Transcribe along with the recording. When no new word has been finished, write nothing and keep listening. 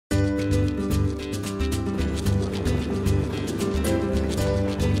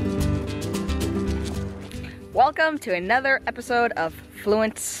Welcome to another episode of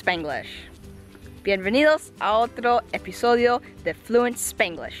Fluent Spanglish. Bienvenidos a otro episodio de Fluent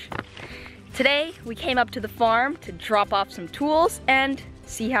Spanglish. Today we came up to the farm to drop off some tools and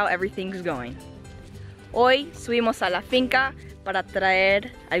see how everything's going. Hoy subimos a la finca para traer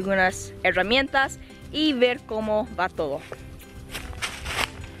algunas herramientas y ver cómo va todo.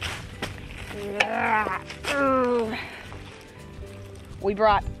 We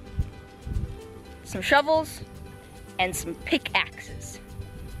brought some shovels and some pickaxes.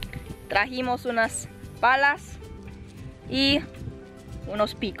 Trajimos unas palas y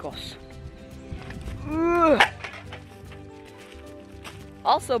unos picos.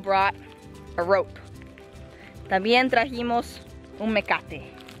 Also brought a rope. También trajimos un mecate.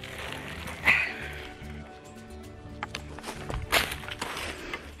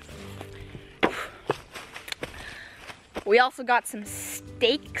 We also got some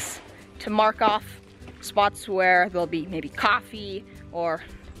stakes to mark off spots where there'll be maybe coffee or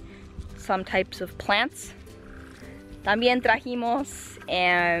some types of plants. También trajimos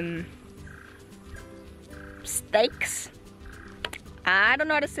stakes. I don't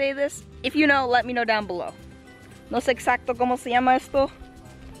know how to say this. If you know, let me know down below. No sé exacto cómo se llama esto.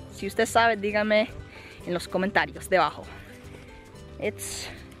 Si usted sabe, dígame en los comentarios debajo. It's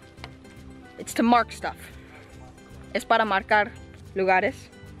to mark stuff. Es para marcar lugares.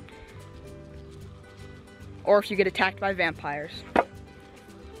 Or if you get attacked by vampires.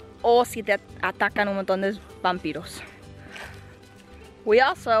 O si te atacan un montón de vampiros. We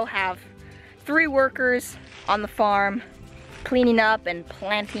also have 3 workers on the farm cleaning up and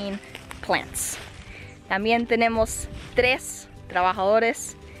planting plants. También tenemos 3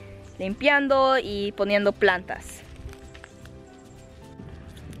 trabajadores limpiando y poniendo plantas.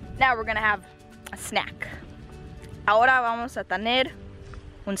 Now we're gonna have a snack. Ahora vamos a tener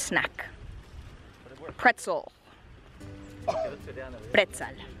un snack. Pretzel.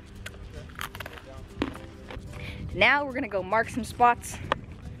 Now we're gonna go mark some spots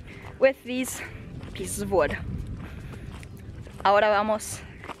with these pieces of wood. Ahora vamos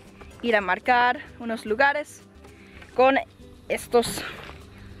a ir a marcar unos lugares con estos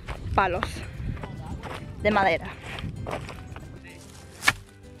palos de madera.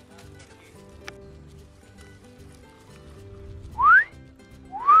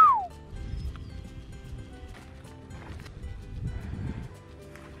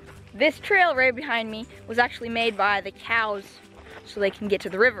 This trail right behind me was actually made by the cows so they can get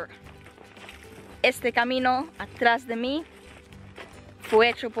to the river. Este camino atrás de mí fue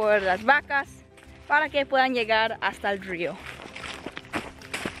hecho por las vacas para que puedan llegar hasta el río.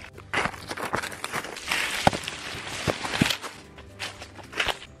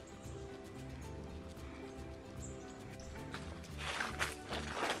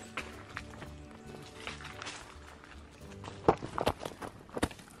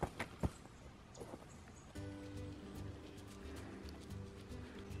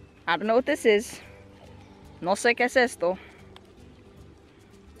 I don't know what this is. No sé qué es esto.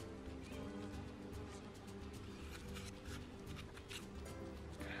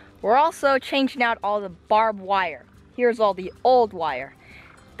 We're also changing out all the barbed wire. Here's all the old wire.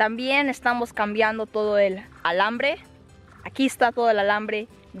 También estamos cambiando todo el alambre. Aquí está todo el alambre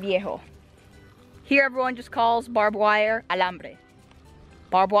viejo. Here everyone just calls barbed wire alambre.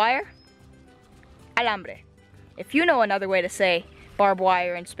 Barbed wire, alambre. If you know another way to say barbed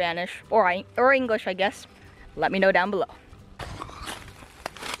wire in Spanish, or English, I guess, let me know down below.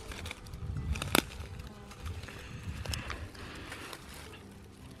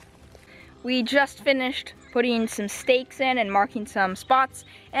 We just finished putting some stakes in and marking some spots,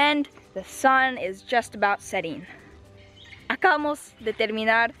 and the sun is just about setting. Acabamos de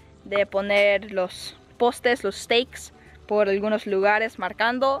terminar de poner los postes, los stakes, por algunos lugares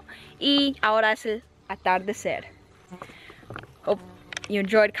marcando, y ahora es el atardecer. Hope you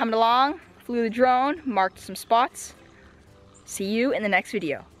enjoyed coming along, flew the drone, marked some spots. See you in the next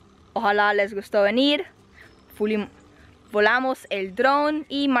video. Ojalá les gustó venir. Volamos el drone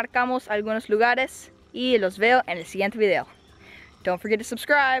y marcamos algunos lugares y los veo en el siguiente video. Don't forget to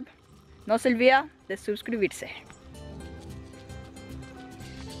subscribe. No se olvide de suscribirse.